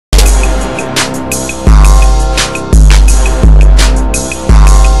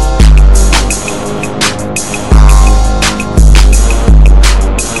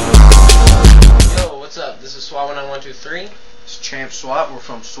SWAT. We're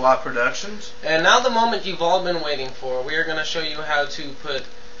from SWAT Productions. And now the moment you've all been waiting for. We are going to show you how to put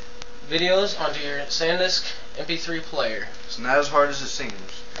videos onto your Sandisk MP3 player. It's not as hard as it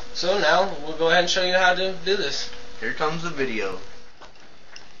seems. So now we'll go ahead and show you how to do this. Here comes the video.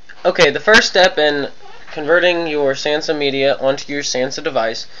 Okay, the first step in converting your Sansa media onto your Sansa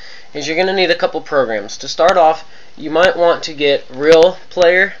device is you're going to need a couple programs. To start off, you might want to get Real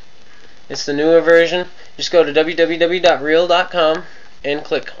Player. It's the newer version. Just go to www.real.com and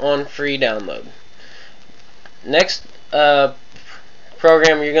click on free download. Next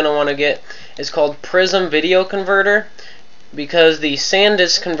program you're going to want to get is called Prism Video Converter, because the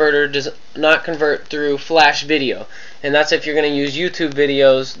Sandisk converter does not convert through Flash video, and that's if you're going to use YouTube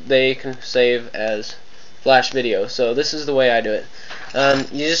videos. They can save as Flash video. So this is the way I do it.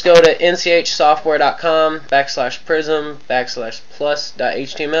 You just go to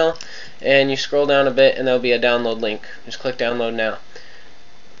nchsoftware.com/prism/plus.html, and you scroll down a bit and there'll be a download link. Just click download now.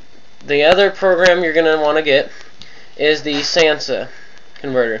 The other program you're going to want to get is the Sansa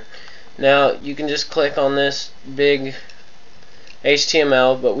converter. Now you can just click on this big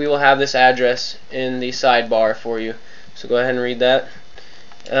HTML, but we will have this address in the sidebar for you. So go ahead and read that.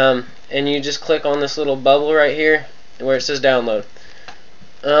 And you just click on this little bubble right here where it says download.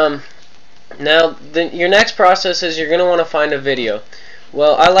 Now your next process is you're going to want to find a video.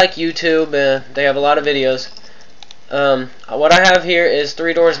 Well, I like YouTube. They have a lot of videos. What I have here is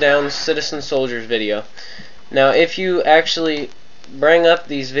 3 Doors Down Citizen Soldiers video. Now if you actually bring up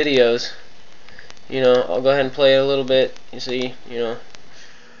these videos, I'll go ahead and play a little bit. You see,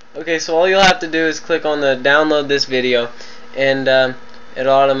 okay, so all you'll have to do is click on the download this video, and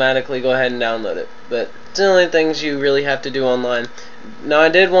it'll automatically go ahead and download it. But it's the only things you really have to do online. Now I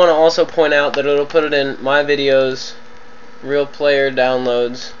did want to also point out that it'll put it in My Videos, Real Player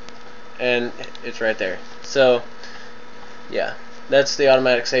Downloads, and it's right there. So yeah, that's the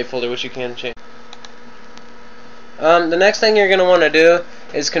automatic save folder, which you can change. The next thing you're going to want to do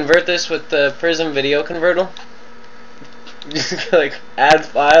is convert this with the Prism Video Converter. Just click Add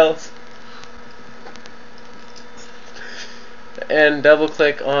Files and double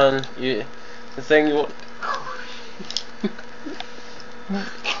click on the thing you want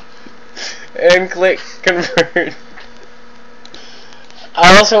and click Convert.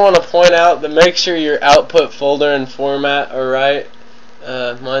 I also want to point out that make sure your output folder and format are right.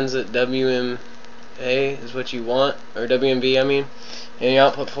 Mine's at WMA is what you want, or WMV I mean, and your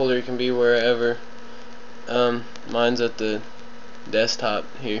output folder can be wherever. Mine's at the desktop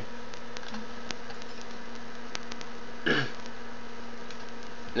here.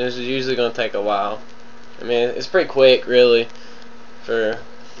 This is usually going to take a while. I mean, it's pretty quick really for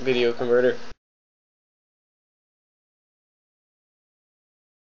video converter.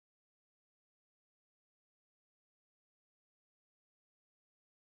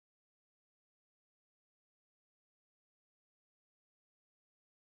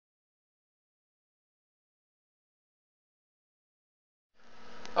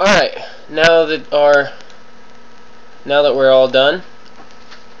 Alright, now that we're all done,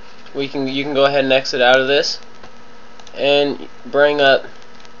 you can go ahead and exit out of this and bring up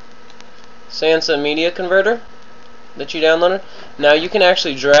Sansa Media Converter that you downloaded. Now you can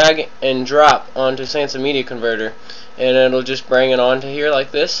actually drag and drop onto Sansa Media Converter, and it'll just bring it onto here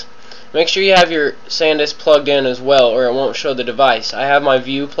like this. Make sure you have your Sandisk plugged in as well, or it won't show the device. I have my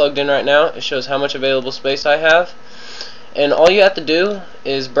view plugged in right now. It shows how much available space I have. And all you have to do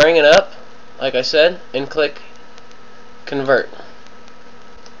is bring it up, like I said, and click Convert.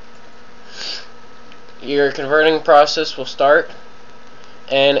 Your converting process will start,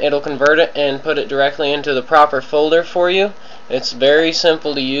 and it'll convert it and put it directly into the proper folder for you. It's very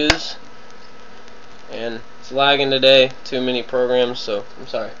simple to use, and it's lagging today. Too many programs, so I'm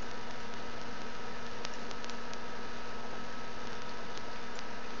sorry.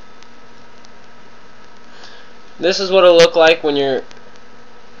 This is what it'll look like when your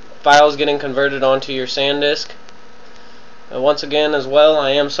file's getting converted onto your Sandisk. Once again, as well,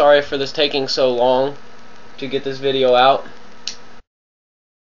 I am sorry for this taking so long to get this video out.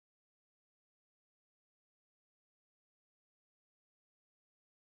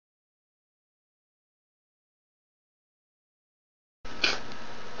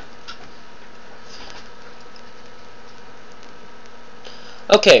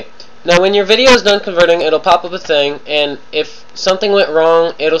 Okay. Now when your video is done converting, it'll pop up a thing, and if something went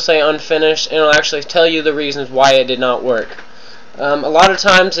wrong, it'll say unfinished, and it'll actually tell you the reasons why it did not work. A lot of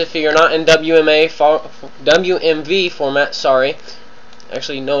times if you're not in WMV format, sorry,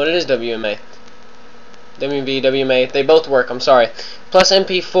 actually no, it is WMA. WMV, WMA, they both work, I'm sorry. plus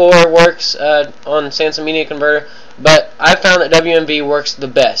MP4 works on Sandisk Media Converter, but I found that WMV works the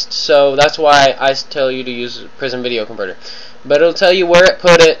best, so that's why I tell you to use Prism Video Converter. But it'll tell you where it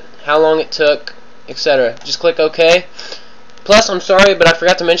put it, how long it took, etc. Just click OK. Plus, I'm sorry, but I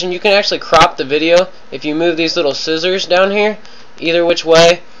forgot to mention, you can actually crop the video if you move these little scissors down here, either which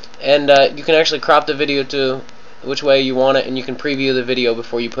way, and you can actually crop the video to which way you want it, and you can preview the video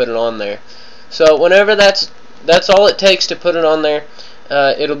before you put it on there. So whenever that's all it takes to put it on there.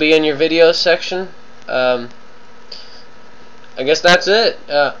 It'll be in your video section. I guess that's it.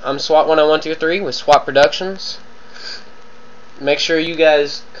 I'm SWAT10123 with SWAT Productions. Make sure you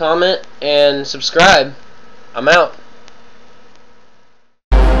guys comment and subscribe. I'm out.